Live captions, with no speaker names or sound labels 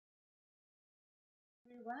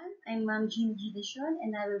everyone. I'm Ma'am Jean Gideon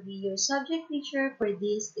and I will be your subject teacher for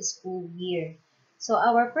this school year. So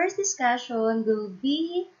our first discussion will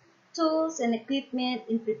be tools and equipment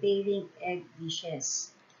in preparing egg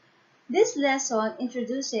dishes. This lesson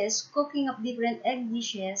introduces cooking of different egg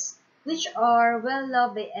dishes which are well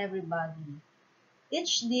loved by everybody.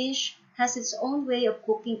 Each dish has its own way of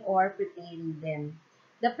cooking or preparing them.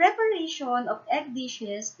 The preparation of egg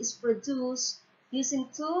dishes is produced using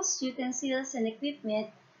tools, utensils, and equipment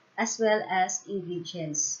as well as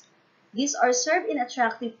ingredients. These are served in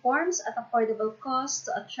attractive forms at affordable cost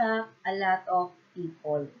to attract a lot of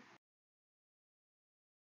people.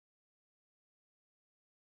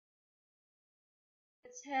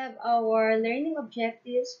 Let's have our learning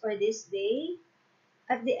objectives for this day.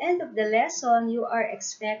 At the end of the lesson, you are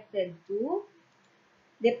expected to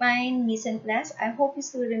define mise en place. I hope you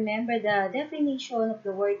still remember the definition of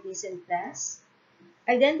the word mise en place.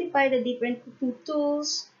 Identify the different cooking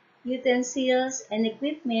tools, utensils, and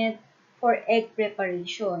equipment for egg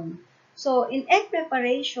preparation. So, in egg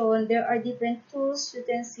preparation, there are different tools,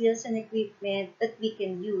 utensils, and equipment that we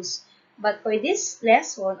can use. But for this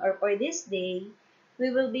lesson or for this day, we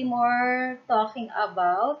will be more talking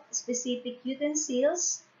about specific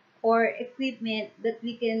utensils or equipment that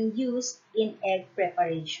we can use in egg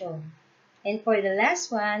preparation. And for the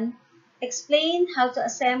last one, explain how to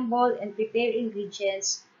assemble and prepare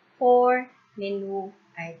ingredients for menu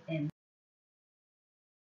items.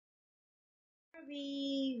 Before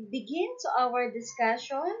we begin to our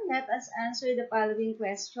discussion, let us answer the following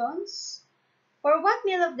questions. For what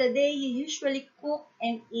meal of the day you usually cook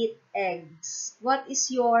and eat eggs? What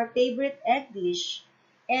is your favorite egg dish?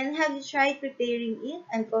 And have you tried preparing it?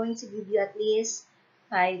 I'm going to give you at least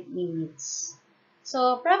 5 minutes.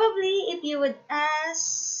 So probably if you would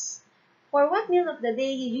ask, for what meal of the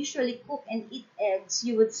day you usually cook and eat eggs,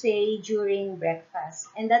 you would say during breakfast.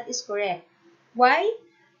 And that is correct. Why?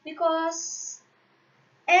 Because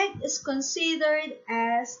egg is considered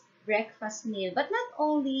as breakfast meal, but not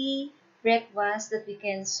only breakfast that we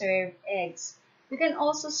can serve eggs. We can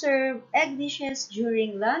also serve egg dishes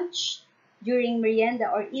during lunch, during merienda,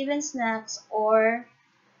 or even snacks, or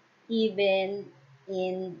even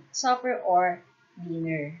in supper or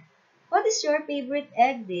dinner. What is your favorite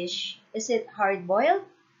egg dish? Is it hard-boiled?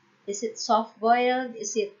 Is it soft-boiled?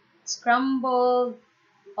 Is it scrambled,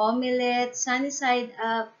 omelette, sunny side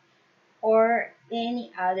up, or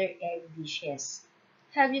any other egg dishes?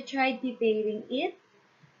 Have you tried preparing it?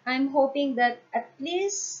 I'm hoping that at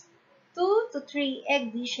least 2 to 3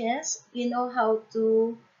 egg dishes you know how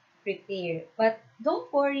to prepare. But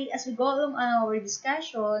don't worry, as we go along on our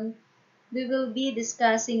discussion, we will be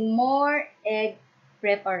discussing more egg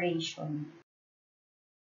preparation.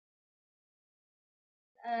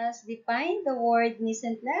 As define the word mise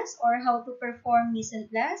en place or how to perform mise en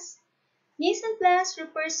place. Mise en place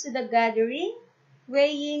refers to the gathering,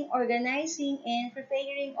 weighing, organizing, and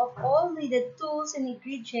preparing of all needed tools and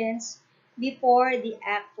ingredients before the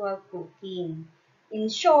actual cooking. In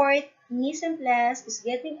short, mise en place is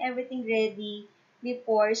getting everything ready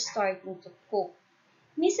before starting to cook.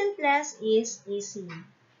 Mise en place is easy,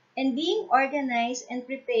 and being organized and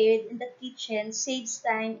prepared in the kitchen saves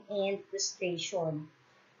time and frustration.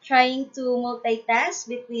 Trying to multitask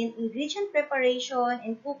between ingredient preparation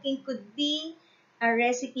and cooking could be a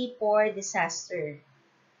recipe for disaster.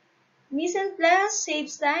 Mise en place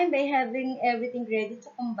saves time by having everything ready to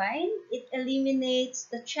combine. It eliminates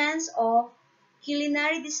the chance of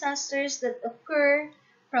culinary disasters that occur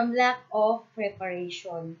from lack of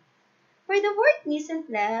preparation. For the word mise en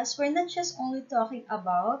place, we're not just only talking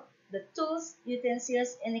about the tools,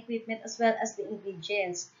 utensils, and equipment as well as the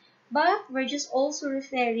ingredients, but we're just also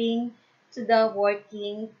referring to the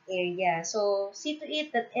working area. So see to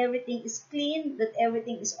it that everything is clean, that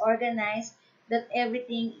everything is organized, that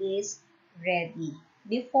everything is ready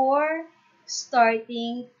before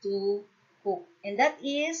starting to cook. And that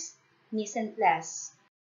is mise en place.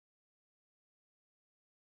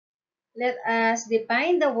 Let us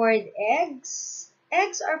define the word eggs.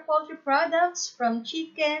 Eggs are poultry products from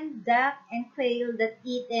chicken, duck, and quail that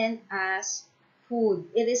eaten as food.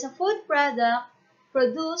 It is a food product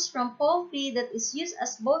produced from poultry that is used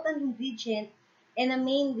as both an ingredient and a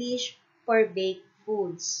main dish for baked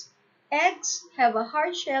foods. Eggs have a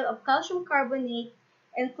hard shell of calcium carbonate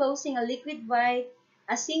enclosing a liquid white,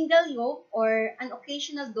 a single yolk or an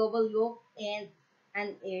occasional double yolk, and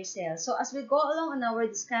an air cell. So as we go along on our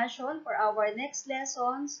discussion for our next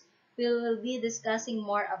lessons, we will be discussing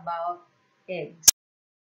more about eggs.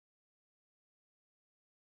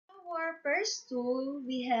 Our first tool,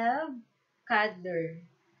 we have Candler.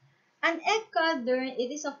 An egg caldron,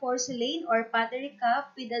 it is a porcelain or pottery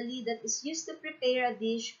cup with a lid that is used to prepare a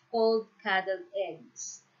dish called curdled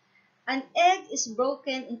eggs. An egg is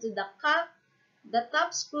broken into the cup, the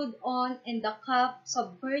top screwed on, and the cup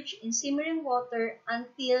submerged in simmering water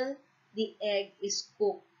until the egg is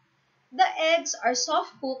cooked. The eggs are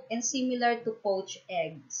soft-cooked and similar to poached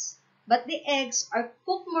eggs, but the eggs are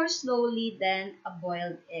cooked more slowly than a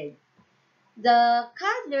boiled egg. The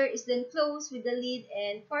caldron is then closed with the lid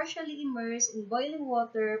and partially immersed in boiling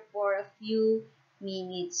water for a few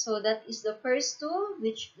minutes. So that is the first tool,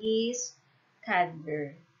 which is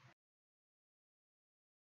caldron.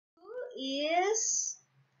 Is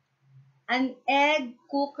an egg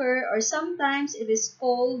cooker, or sometimes it is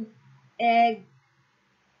called egg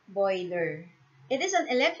boiler. It is an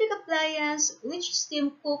electric appliance which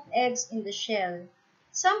steam cook eggs in the shell.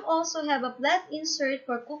 Some also have a flat insert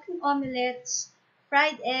for cooking omelets,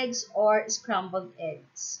 fried eggs, or scrambled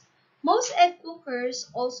eggs. Most egg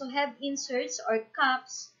cookers also have inserts or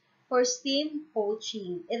cups for steam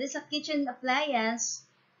poaching. It is a kitchen appliance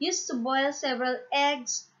used to boil several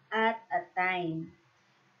eggs at a time.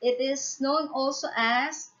 It is known also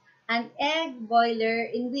as an egg boiler,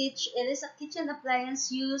 in which it is a kitchen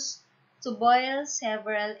appliance used to boil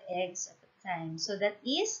several eggs at a time. So that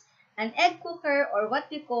is an egg cooker, or what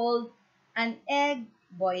we call an egg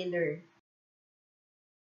boiler.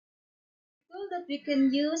 The tool that we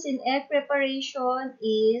can use in egg preparation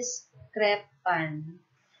is crepe pan.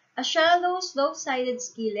 A shallow, slope-sided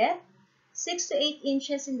skillet, 6 to 8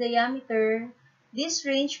 inches in diameter. These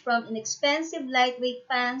range from inexpensive lightweight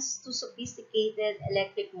pans to sophisticated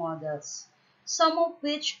electric models, some of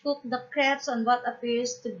which cook the crepes on what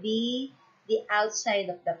appears to be the outside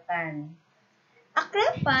of the pan. A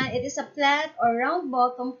crepe pan, it is a flat or round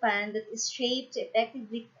bottom pan that is shaped to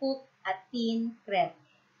effectively cook a thin crepe.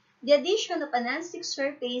 The addition of a non-stick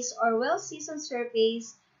surface or well-seasoned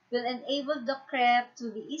surface will enable the crepe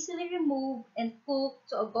to be easily removed and cooked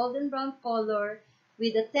to a golden brown color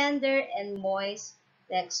with a tender and moist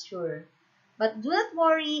texture. But do not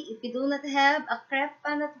worry if you do not have a crepe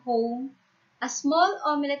pan at home. A small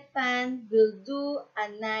omelette pan will do a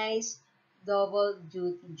nice double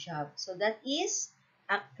duty job. So that is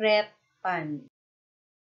a crepe pan.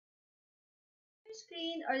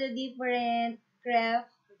 Screen are the different crepe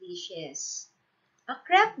dishes. A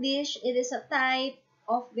crepe dish, it is a type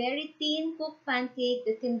of very thin cooked pancake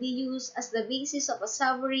that can be used as the basis of a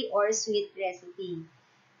savory or sweet recipe.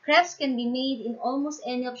 Crepes can be made in almost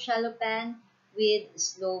any of shallow pan with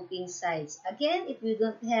sloping sides. Again, if you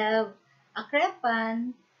don't have a crepe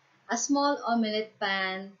pan, a small omelette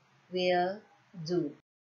pan will do.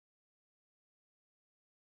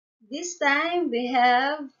 This time, we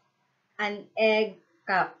have an egg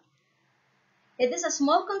cup. It is a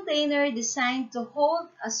small container designed to hold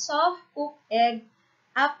a soft cooked egg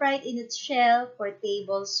upright in its shell for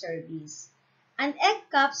table service. An egg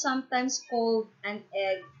cup, sometimes called an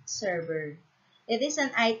egg server. It is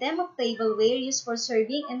an item of tableware used for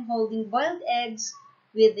serving and holding boiled eggs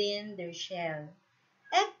within their shell.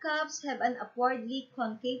 Egg cups have an upwardly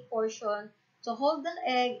concave portion to hold the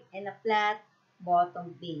egg and a flat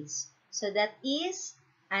bottom base. So that is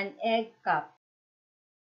an egg cup.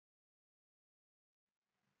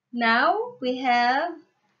 Now we have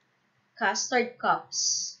custard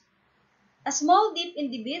cups. A small deep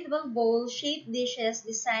individual bowl-shaped dishes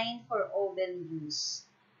designed for oven use.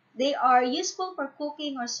 They are useful for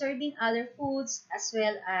cooking or serving other foods as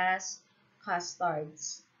well as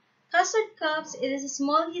custards. Custard cups, it is a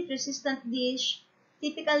small heat-resistant dish,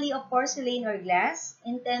 typically of porcelain or glass,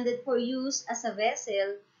 intended for use as a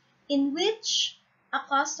vessel in which a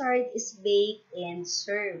custard is baked and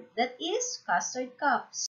served. That is custard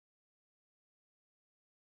cups.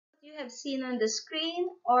 You have seen on the screen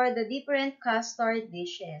or the different custard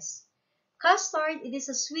dishes. Custard, it is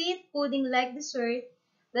a sweet pudding-like dessert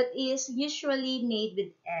that is usually made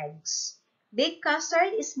with eggs. Baked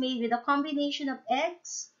custard is made with a combination of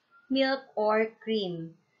eggs, milk, or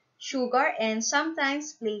cream, sugar, and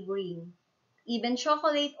sometimes flavoring, even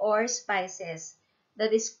chocolate or spices,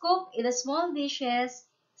 that is cooked in a small dishes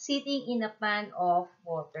sitting in a pan of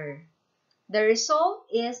water. The result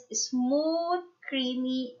is smooth,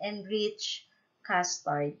 creamy, and rich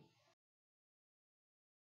custard.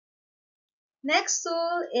 Next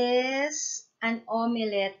tool is an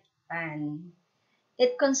omelette pan.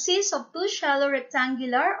 It consists of two shallow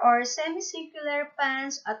rectangular or semicircular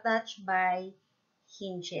pans attached by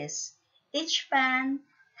hinges. Each pan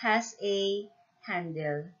has a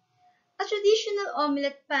handle. A traditional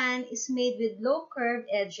omelette pan is made with low curved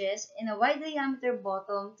edges and a wide diameter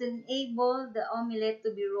bottom to enable the omelette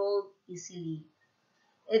to be rolled easily.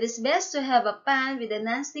 It is best to have a pan with a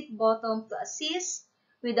non-stick bottom to assist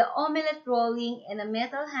with the omelette rolling and a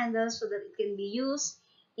metal handle so that it can be used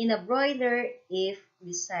in a broiler if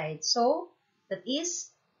desired. So, that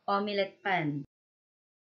is omelette pan.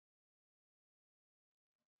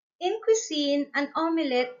 In cuisine, an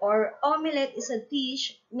omelette is a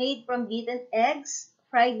dish made from beaten eggs,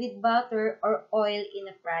 fried with butter or oil in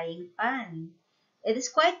a frying pan. It is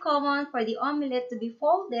quite common for the omelette to be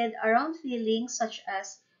folded around fillings such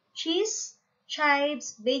as cheese,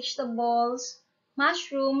 chives, vegetables,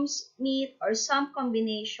 mushrooms, meat, or some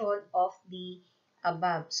combination of the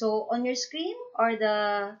above. So on your screen are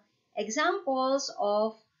the examples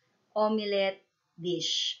of omelette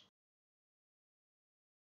dish.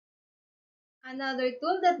 Another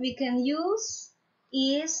tool that we can use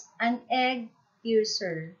is an egg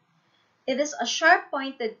piercer. It is a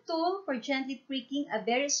sharp-pointed tool for gently pricking a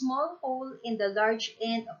very small hole in the large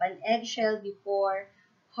end of an eggshell before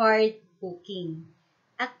hard cooking.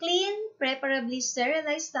 A clean, preferably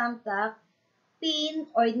sterilized thumbtack, pin,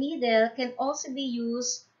 or needle can also be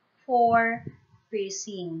used for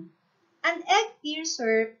piercing. An egg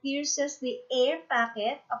piercer pierces the air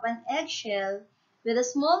packet of an eggshell with a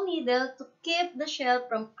small needle to keep the shell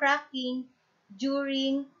from cracking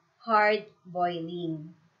during hard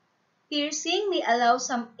boiling. Piercing may allow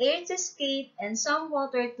some air to escape and some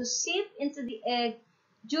water to seep into the egg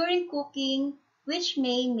during cooking, which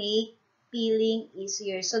may make peeling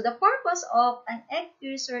easier. So the purpose of an egg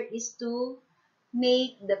piercer is to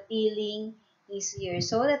make the peeling easier.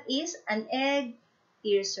 So that is an egg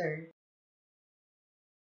piercer.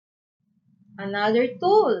 Another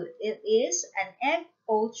tool, it is an egg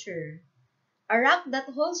poacher. A rack that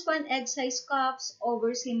holds one egg-sized cups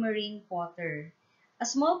over simmering water. A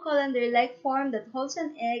small colander-like form that holds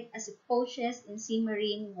an egg as it poaches in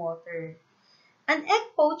simmering water. An egg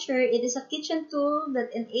poacher, it is a kitchen tool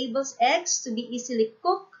that enables eggs to be easily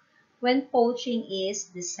cooked when poaching is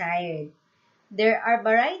desired. There are a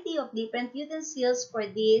variety of different utensils for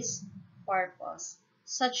this purpose,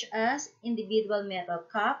 such as individual metal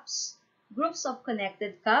cups, groups of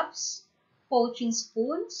connected cups, poaching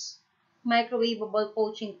spoons, microwavable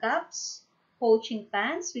poaching cups, poaching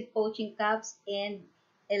pans with poaching cups, and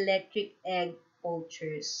electric egg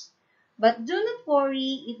poachers. But do not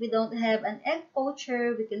worry if we don't have an egg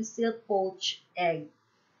poacher, we can still poach egg.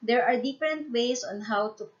 There are different ways on how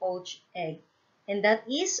to poach egg. And that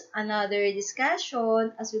is another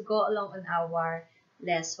discussion as we go along on our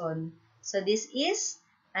lesson. So this is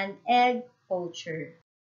an egg poacher.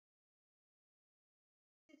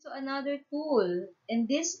 So another tool, and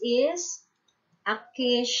this is a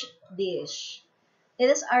quiche dish. It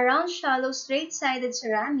is a round, shallow, straight-sided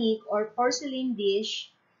ceramic or porcelain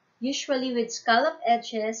dish, usually with scalloped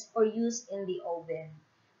edges for use in the oven.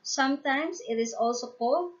 Sometimes it is also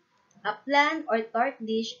called a plan or tart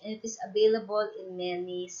dish and it is available in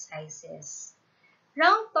many sizes.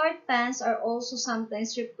 Round tart pans are also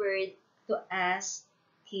sometimes referred to as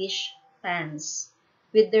quiche pans.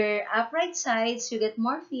 With their upright sides, you get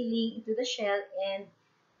more filling into the shell and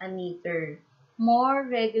a neater, more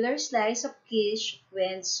regular slice of quiche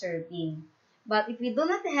when serving. But if you do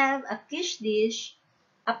not have a quiche dish,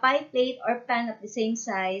 a pie plate or pan of the same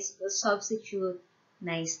size will substitute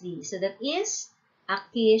nicely. So that is a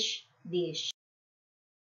quiche dish.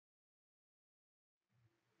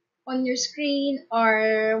 On your screen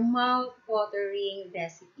are mouth-watering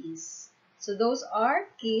recipes. So those are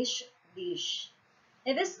quiche dish.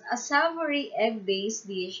 It is a savory egg-based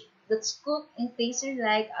dish that's cooked in pastry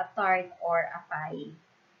like a tart or a pie.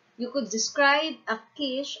 You could describe a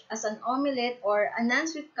quiche as an omelette or a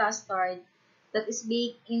non-sweet custard that is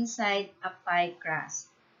baked inside a pie crust.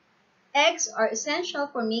 Eggs are essential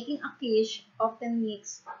for making a quiche, often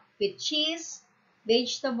mixed with cheese,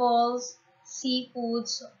 vegetables,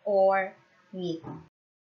 seafoods, or meat.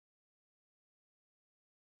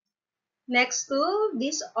 Next to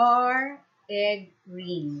these are egg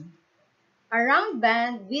ring. A round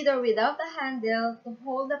band with or without a handle to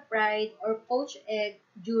hold the fried or poached egg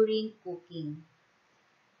during cooking.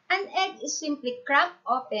 An egg is simply cracked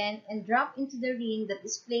open and dropped into the ring that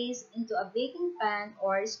is placed into a baking pan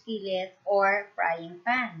or skillet or frying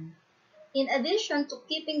pan. In addition to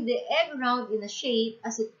keeping the egg round in a shape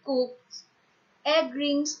as it cooks, egg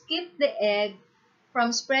rings keep the egg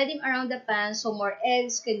from spreading around the pan so more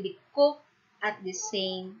eggs can be cooked at the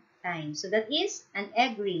same time. So that is an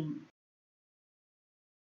egg ring.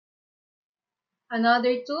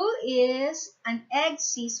 Another tool is an egg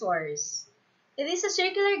scissors. It is a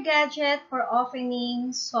circular gadget for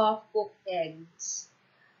opening soft-cooked eggs.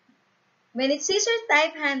 When its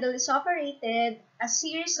scissor-type handle is operated, a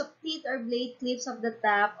series of teeth or blade clips of the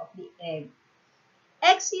top of the egg.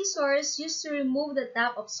 Egg scissors used to remove the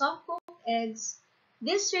top of soft-cooked eggs.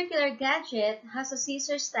 This circular gadget has a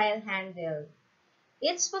scissor-style handle.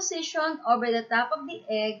 It's positioned over the top of the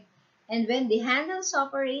egg, and when the handle is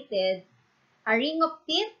operated, a ring of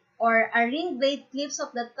teeth or a ring blade clips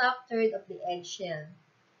off the top third of the eggshell.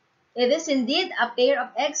 It is indeed a pair of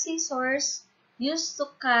egg scissors used to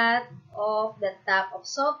cut off the top of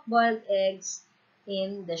soft-boiled eggs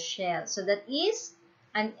in the shell. So that is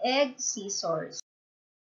an egg scissors.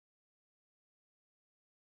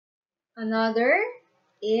 Another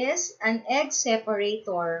is an egg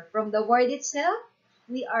separator. From the word itself,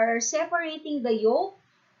 we are separating the yolk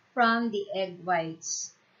from the egg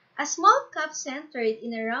whites. A small cup centered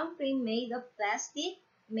in a round frame made of plastic,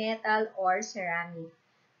 metal, or ceramic.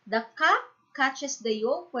 The cup catches the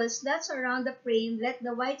yolk while slots around the frame let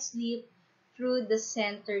the white slip through the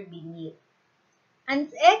center beneath.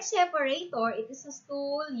 An egg separator, it is a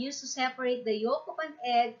tool used to separate the yolk of an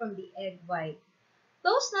egg from the egg white.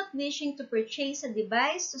 Those not wishing to purchase a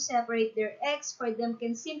device to separate their eggs for them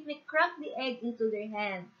can simply crack the egg into their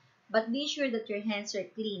hand, but be sure that your hands are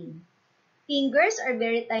clean. Fingers are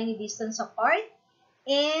very tiny distance apart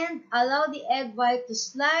and allow the egg white to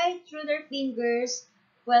slide through their fingers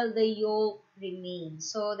while the yolk remains.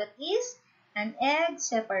 So that is an egg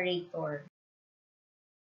separator.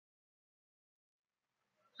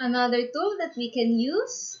 Another tool that we can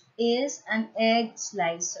use is an egg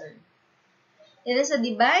slicer. It is a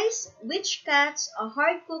device which cuts a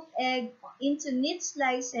hard-cooked egg into neat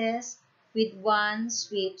slices with one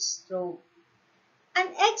swift stroke. An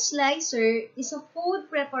egg slicer is a food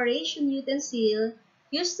preparation utensil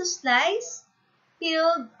used to slice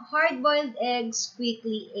peeled hard-boiled eggs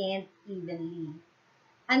quickly and evenly.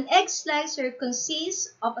 An egg slicer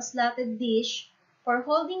consists of a slotted dish for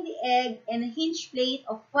holding the egg, and a hinged plate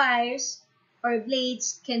of wires or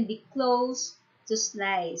blades can be closed to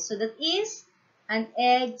slice. So that is an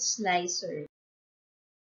egg slicer.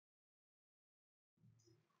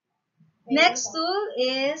 Next tool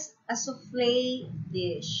is a souffle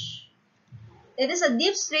dish. It is a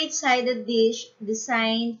deep straight-sided dish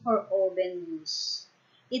designed for oven use.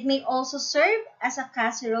 It may also serve as a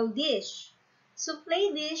casserole dish.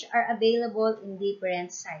 Souffle dishes are available in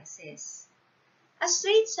different sizes. A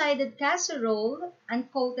straight-sided casserole,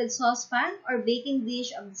 uncoated saucepan, or baking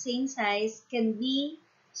dish of the same size can be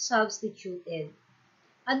substituted.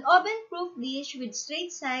 An oven-proof dish with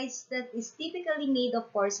straight sides that is typically made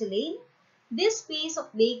of porcelain. This piece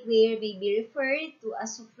of bakeware may be referred to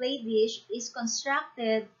as souffle dish is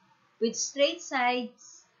constructed with straight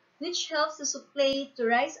sides, which helps the souffle to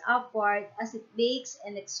rise upward as it bakes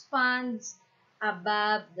and expands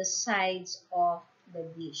above the sides of the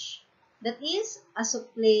dish. That is a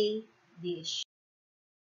souffle dish.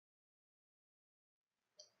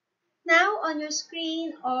 Now on your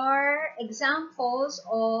screen are examples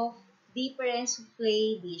of different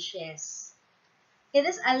souffle dishes. It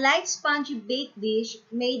is a light spongy baked dish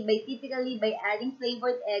made typically by adding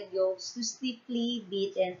flavored egg yolks to stiffly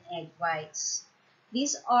beaten egg whites.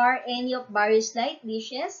 These are any of various light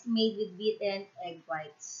dishes made with beaten egg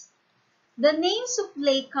whites. The name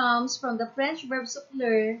souffle comes from the French verb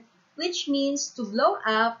souffler, which means to blow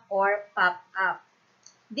up or pop up.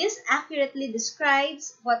 This accurately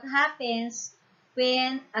describes what happens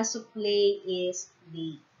when a souffle is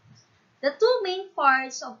baked. The two main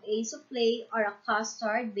parts of a souffle are a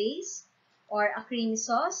custard base or a creamy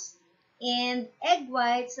sauce and egg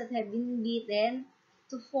whites that have been beaten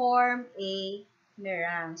to form a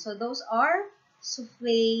meringue. So those are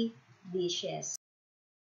souffle dishes.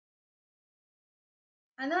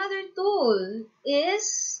 Another tool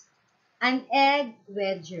is an egg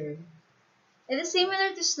wedger. It is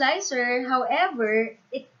similar to slicer, however,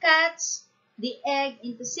 it cuts the egg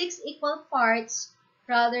into 6 equal parts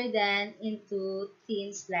rather than into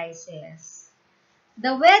thin slices.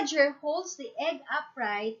 The wedger holds the egg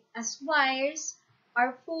upright as wires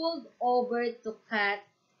are pulled over to cut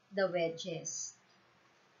the wedges.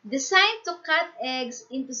 Designed to cut eggs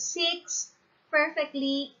into 6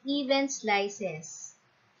 perfectly even slices.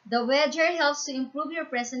 The wedger helps to improve your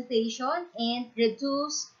presentation and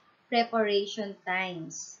reduce preparation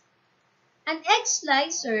times. An egg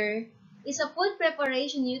slicer is a food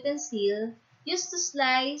preparation utensil used to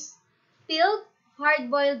slice peeled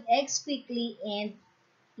hard-boiled eggs quickly and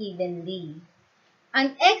evenly.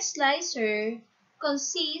 An egg slicer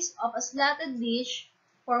consists of a slotted dish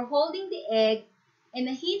for holding the egg and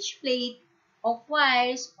a hinged plate of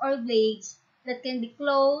wires or blades that can be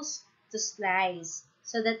closed to slice.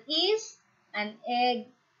 So that is an egg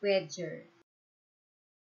wedger.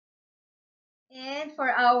 And for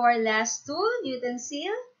our last tool,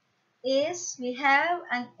 utensil, is we have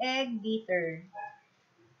an egg beater.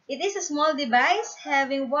 It is a small device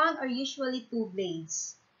having one or usually two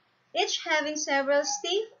blades, each having several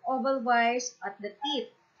stiff oval wires at the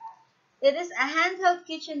tip. It is a handheld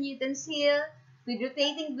kitchen utensil with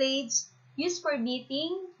rotating blades used for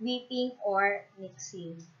beating, whipping, or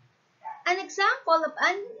mixing. An example of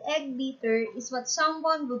an egg beater is what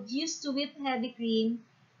someone would use to whip heavy cream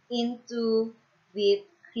into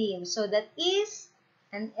whipped cream. So that is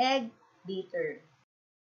an egg beater.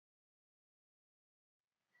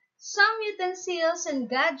 Some utensils and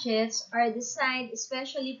gadgets are designed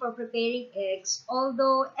especially for preparing eggs,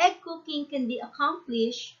 although egg cooking can be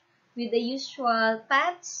accomplished with the usual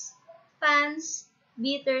pots, pans,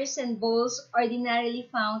 beaters, and bowls ordinarily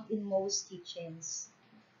found in most kitchens.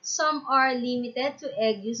 Some are limited to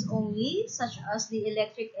egg use only, such as the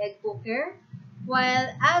electric egg cooker, while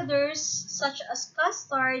others, such as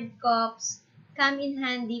custard cups, come in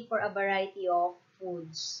handy for a variety of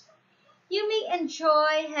foods. You may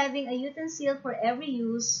enjoy having a utensil for every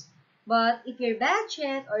use, but if your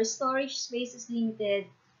budget or storage space is limited,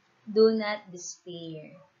 do not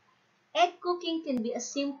despair. Egg cooking can be as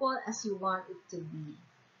simple as you want it to be.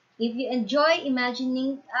 If you enjoy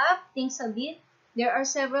imagining up things a bit, there are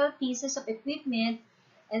several pieces of equipment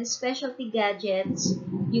and specialty gadgets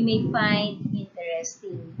you may find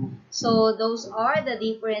interesting. So those are the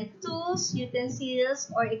different tools,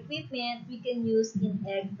 utensils, or equipment we can use in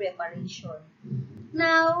egg preparation.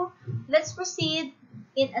 Now, let's proceed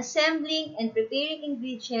in assembling and preparing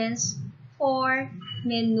ingredients for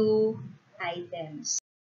menu items.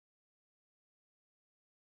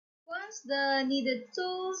 Once the needed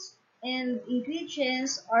tools and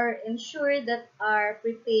ingredients are ensured that are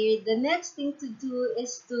prepared, the next thing to do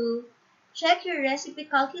is to check your recipe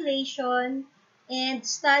calculation and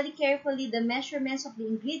study carefully the measurements of the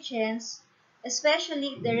ingredients, especially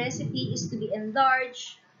if the recipe is to be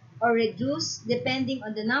enlarged or reduced depending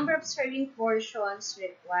on the number of serving portions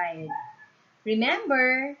required.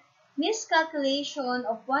 Remember, miscalculation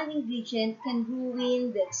of one ingredient can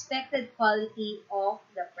ruin the expected quality of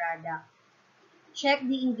the product. Check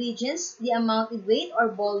the ingredients, the amount in weight or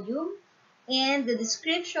volume, and the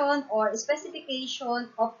description or specification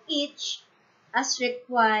of each as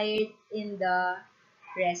required in the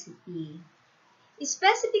recipe.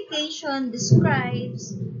 Specification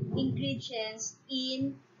describes ingredients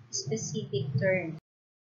in specific terms.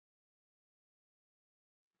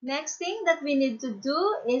 Next thing that we need to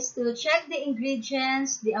do is to check the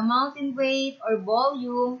ingredients, the amount in weight or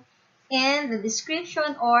volume, and the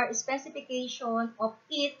description or specification of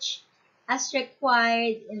each as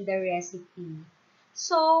required in the recipe.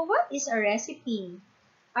 So, what is a recipe?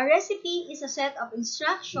 A recipe is a set of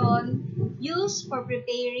instructions used for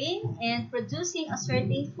preparing and producing a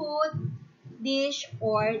certain food, dish,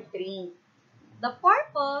 or drink. The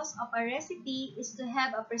purpose of a recipe is to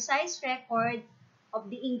have a precise record of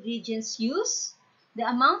the ingredients used, the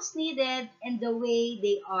amounts needed, and the way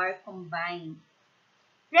they are combined.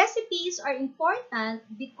 Recipes are important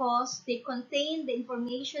because they contain the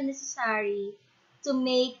information necessary to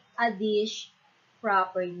make a dish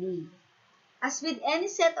properly. As with any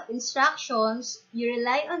set of instructions, you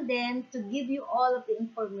rely on them to give you all of the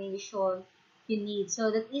information you need.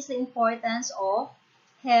 So that is the importance of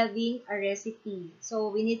having a recipe. So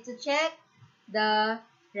we need to check the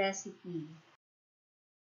recipe.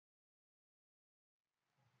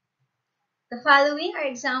 The following are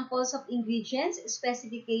examples of ingredients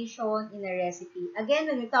specification in a recipe. Again,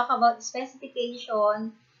 when we talk about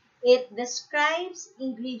specification, it describes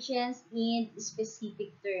ingredients in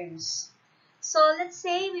specific terms. So let's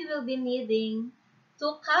say we will be needing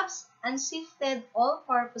 2 cups unsifted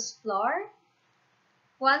all-purpose flour,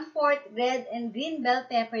 1/4 red and green bell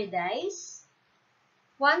pepper dice,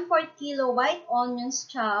 1/4 kilo white onions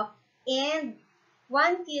chopped, and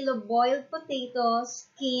 1 kilo boiled potatoes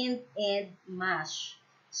skinned and mashed.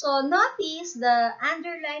 So notice the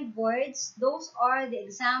underlined words. Those are the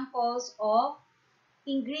examples of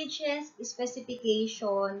ingredients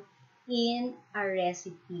specification in a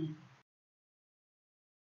recipe.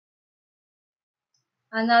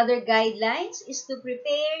 Another guidelines is to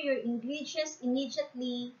prepare your ingredients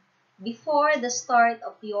immediately before the start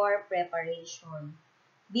of your preparation.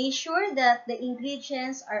 Be sure that the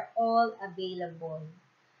ingredients are all available.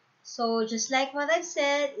 So just like what I've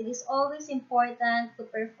said, it is always important to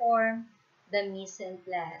perform the mise en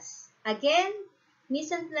place. Again,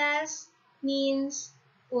 mise en place means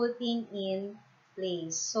putting in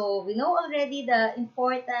place. So we know already the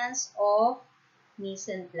importance of mise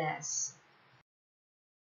en place.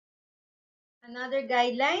 Another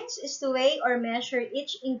guidelines is to weigh or measure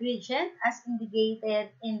each ingredient as indicated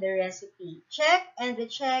in the recipe. Check and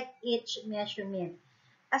recheck each measurement.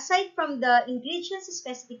 Aside from the ingredients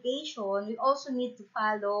specification, we also need to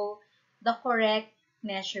follow the correct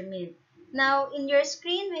measurement. Now, in your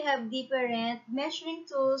screen, we have different measuring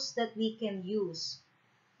tools that we can use.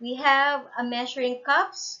 We have a measuring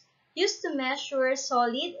cups used to measure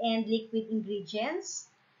solid and liquid ingredients.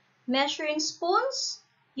 Measuring spoons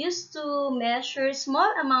used to measure small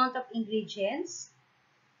amount of ingredients.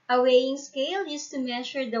 A weighing scale used to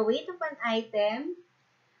measure the weight of an item.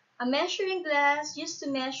 A measuring glass used to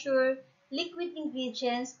measure liquid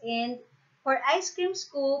ingredients, and for ice cream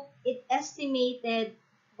scoop, it estimated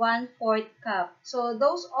 1/4 cup. So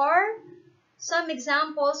those are some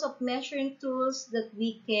examples of measuring tools that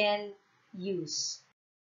we can use.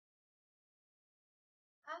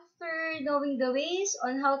 After knowing the ways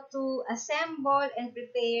on how to assemble and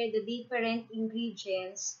prepare the different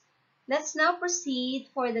ingredients, let's now proceed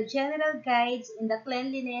for the general guides in the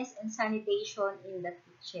cleanliness and sanitation in the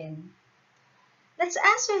kitchen. Let's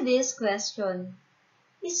answer this question.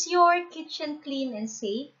 Is your kitchen clean and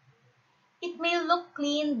safe? It may look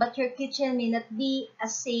clean, but your kitchen may not be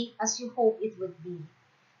as safe as you hope it would be.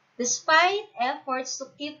 Despite efforts to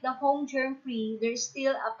keep the home germ-free, there is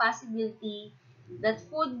still a possibility that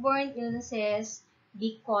foodborne illnesses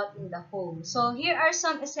be caught in the home. So here are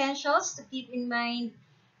some essentials to keep in mind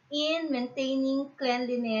in maintaining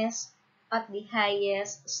cleanliness at the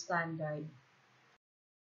highest standard.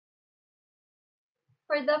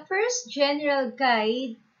 For the first general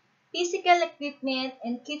guide, physical equipment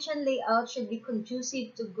and kitchen layout should be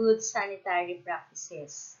conducive to good sanitary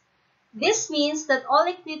practices. This means that all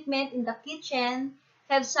equipment in the kitchen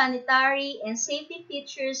have sanitary and safety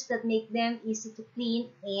features that make them easy to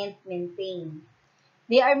clean and maintain.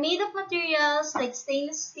 They are made of materials like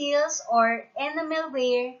stainless steels or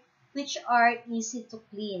enamelware, which are easy to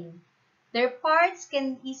clean. Their parts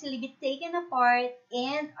can easily be taken apart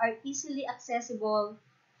and are easily accessible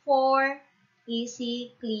for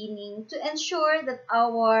easy cleaning to ensure that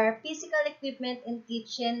our physical equipment and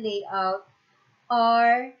kitchen layout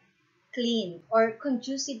are clean or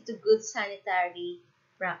conducive to good sanitary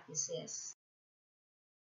practices.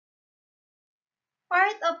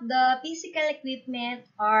 Part of the physical equipment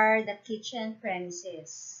are the kitchen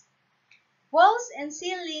premises. Walls and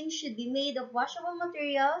ceilings should be made of washable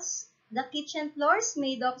materials. The kitchen floors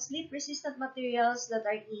made of slip-resistant materials that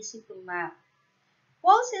are easy to map.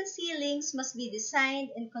 Walls and ceilings must be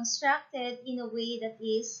designed and constructed in a way that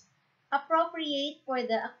is appropriate for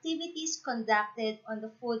the activities conducted on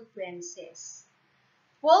the food premises.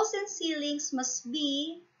 Walls and ceilings must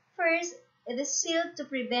be, first, it is sealed to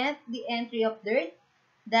prevent the entry of dirt,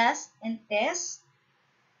 dust, and pests.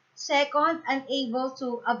 Second, unable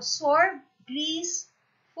to absorb grease,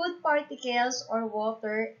 food particles, or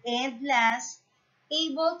water. And last,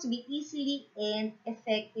 able to be easily and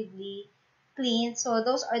effectively cleaned. So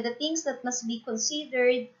those are the things that must be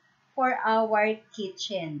considered for our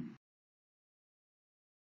kitchen.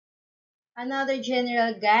 Another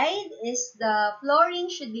general guide is the flooring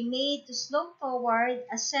should be made to slope toward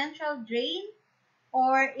a central drain,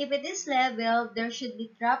 or if it is level, there should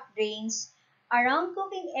be drop drains around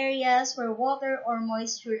cooking areas where water or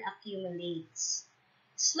moisture accumulates.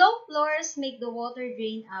 Slope floors make the water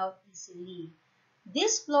drain out easily.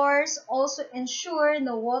 These floors also ensure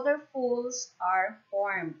no water pools are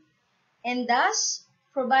formed, and thus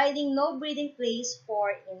providing no breeding place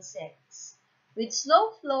for insects. With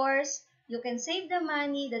slope floors, you can save the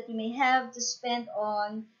money that you may have to spend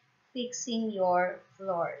on fixing your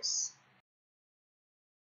floors.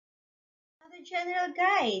 Other general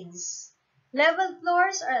guides. Level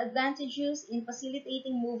floors are advantageous in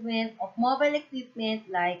facilitating movement of mobile equipment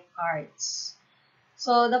like carts.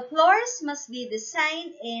 So the floors must be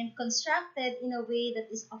designed and constructed in a way that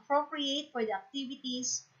is appropriate for the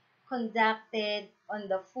activities conducted on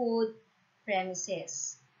the food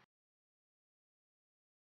premises.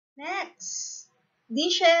 Next,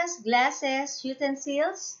 dishes, glasses,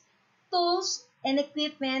 utensils, tools, and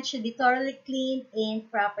equipment should be thoroughly cleaned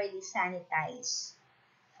and properly sanitized.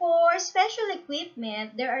 For special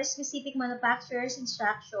equipment, there are specific manufacturer's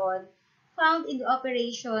instructions found in the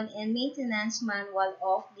operation and maintenance manual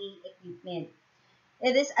of the equipment.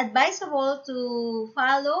 It is advisable to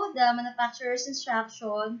follow the manufacturer's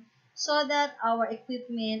instruction so that our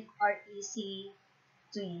equipment are easy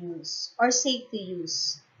to use or safe to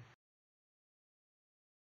use.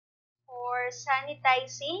 For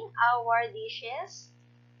sanitizing our dishes,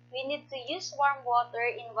 we need to use warm water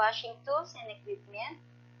in washing tools and equipment.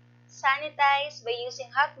 Sanitize by using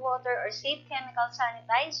hot water or safe chemical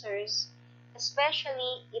sanitizers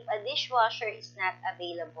especially if a dishwasher is not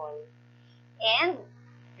available. And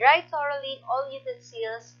dry thoroughly all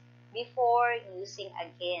utensils before using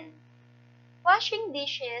again. Washing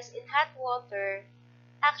dishes in hot water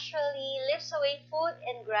actually lifts away food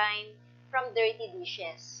and grime from dirty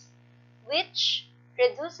dishes, which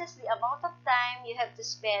reduces the amount of time you have to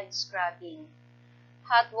spend scrubbing.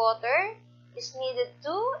 Hot water is needed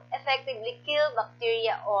to effectively kill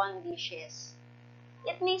bacteria on dishes.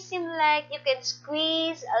 It may seem like you can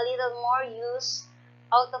squeeze a little more use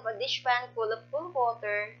out of a dishpan full of cool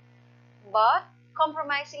water, but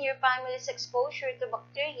compromising your family's exposure to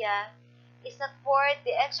bacteria is not worth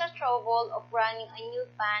the extra trouble of running a new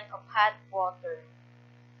pan of hot water.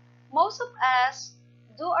 Most of us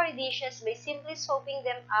do our dishes by simply soaping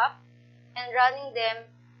them up and running them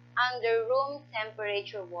under room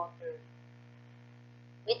temperature water.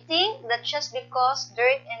 We think that just because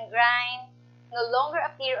dirt and grime no longer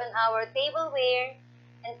appear on our tableware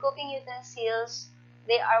and cooking utensils,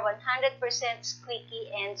 they are 100%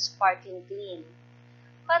 squeaky and sparkling clean.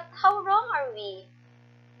 But how wrong are we?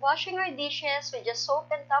 Washing our dishes with just soap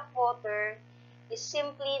and tap water is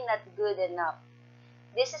simply not good enough.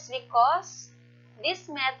 This is because this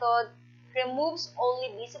method removes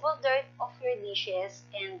only visible dirt of your dishes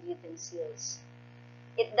and utensils.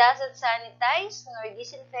 It doesn't sanitize nor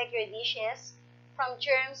disinfect your dishes from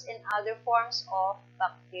germs and other forms of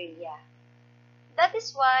bacteria. That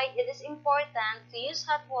is why it is important to use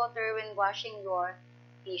hot water when washing your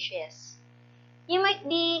dishes. You might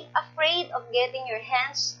be afraid of getting your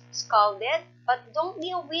hands scalded, but don't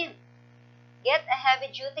be a wimp. Get a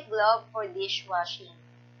heavy-duty glove for dishwashing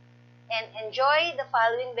and enjoy the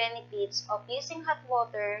following benefits of using hot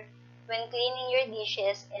water when cleaning your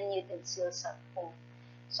dishes and utensils at home.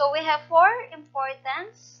 So we have four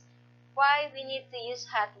importance why we need to use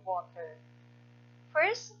hot water.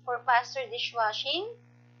 First, for faster dishwashing.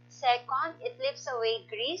 Second, it lifts away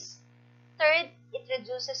grease. Third, it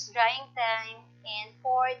reduces drying time. And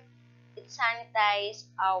fourth, it sanitizes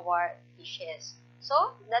our dishes.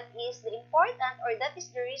 So that is the important, or that is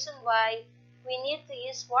the reason why we need to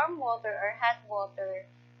use warm water or hot water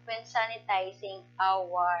when sanitizing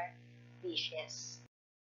our dishes.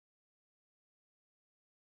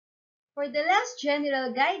 For the last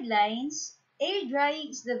general guidelines, air drying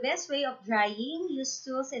is the best way of drying. Use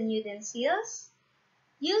tools and utensils.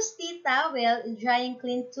 Use tea towel in drying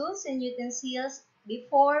clean tools and utensils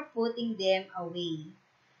before putting them away.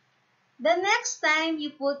 The next time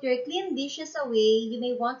you put your clean dishes away, you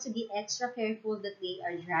may want to be extra careful that they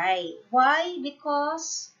are dry. Why?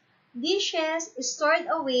 Because dishes stored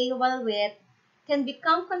away while wet can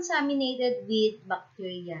become contaminated with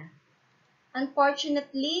bacteria.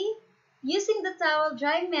 Unfortunately, using the towel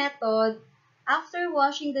dry method after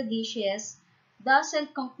washing the dishes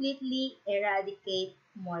doesn't completely eradicate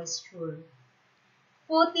moisture.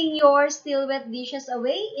 Putting your still wet dishes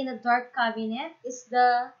away in a dark cabinet is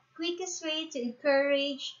the quickest way to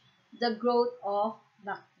encourage the growth of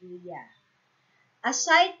bacteria.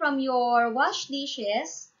 Aside from your washed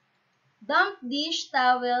dishes, damp dish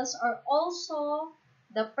towels are also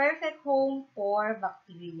the perfect home for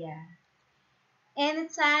bacteria.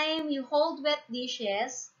 Anytime you hold wet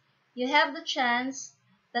dishes, you have the chance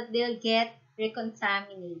that they'll get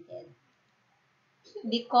recontaminated.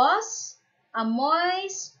 Because a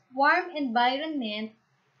moist, warm environment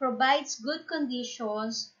provides good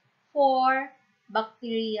conditions for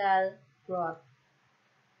bacterial growth.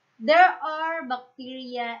 There are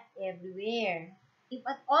bacteria everywhere. If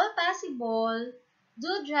at all possible,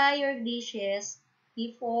 do dry your dishes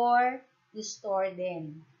before you store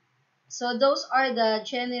them. So those are the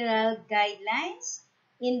general guidelines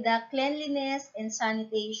in the cleanliness and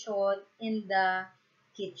sanitation in the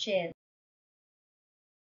kitchen.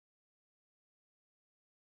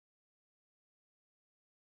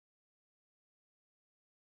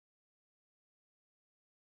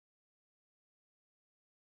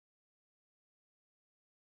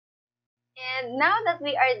 And now that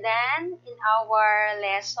we are done in our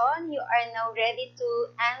lesson, you are now ready to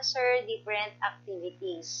answer different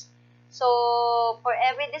activities. So, for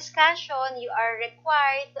every discussion, you are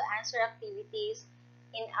required to answer activities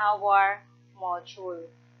in our module.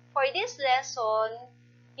 For this lesson,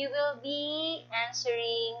 you will be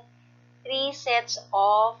answering three sets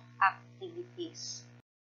of activities.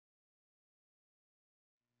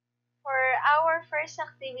 For our first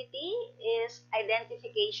activity is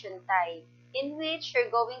identification type, in which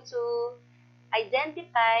you're going to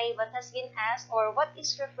identify what has been asked or what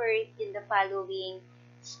is referred in the following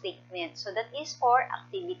statement. So that is for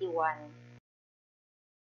activity 1.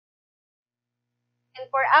 And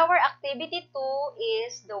for our activity 2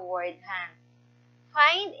 is the word hunt.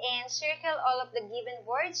 Find and circle all of the given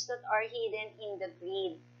words that are hidden in the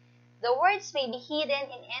grid. The words may be hidden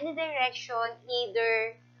in any direction,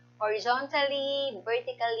 either horizontally,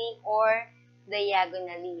 vertically, or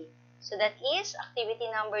diagonally. So that is activity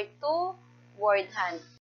number 2, word hunt.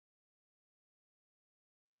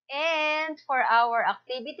 And for our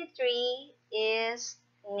activity 3 is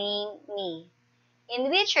name me, in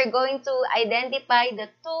which you're going to identify the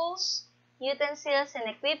tools, utensils, and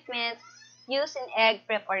equipment used in egg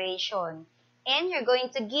preparation. And you're going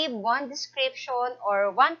to give one description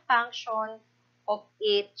or one function of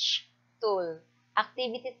each tool.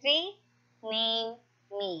 Activity 3, name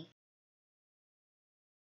me.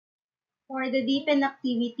 For the deepen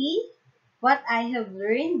activity, what I have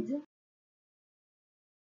learned,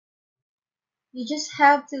 you just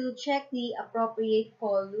have to check the appropriate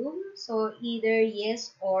column. So either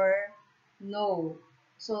yes or no.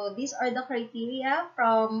 So these are the criteria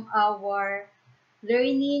from our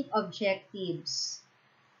learning objectives.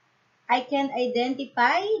 I can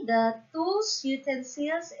identify the tools,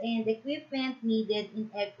 utensils, and equipment needed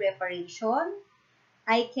in egg preparation.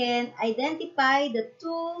 I can identify the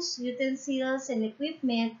tools, utensils, and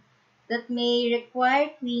equipment that may require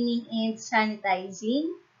cleaning and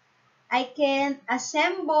sanitizing. I can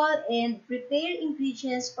assemble and prepare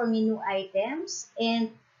ingredients for menu items.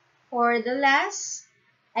 And for the last,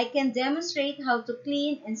 I can demonstrate how to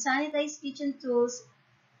clean and sanitize kitchen tools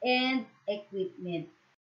and equipment.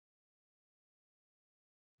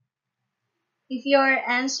 If your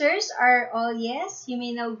answers are all yes, you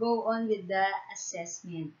may now go on with the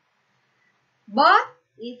assessment. But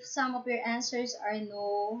if some of your answers are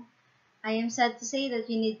no, I am sad to say that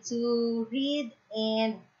you need to read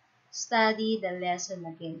and study the lesson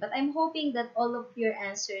again. But I'm hoping that all of your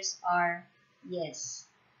answers are yes.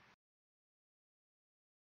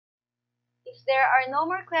 If there are no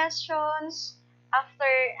more questions, after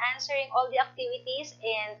answering all the activities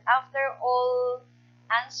and after all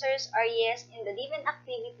answers are yes in the given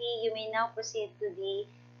activity, you may now proceed to the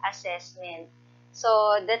assessment.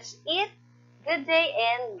 So that's it. Good day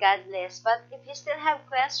and God bless. But if you still have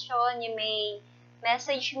question, you may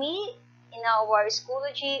message me in our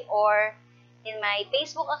Schoology or in my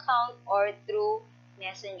Facebook account or through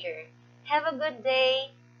Messenger. Have a good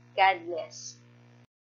day. God bless.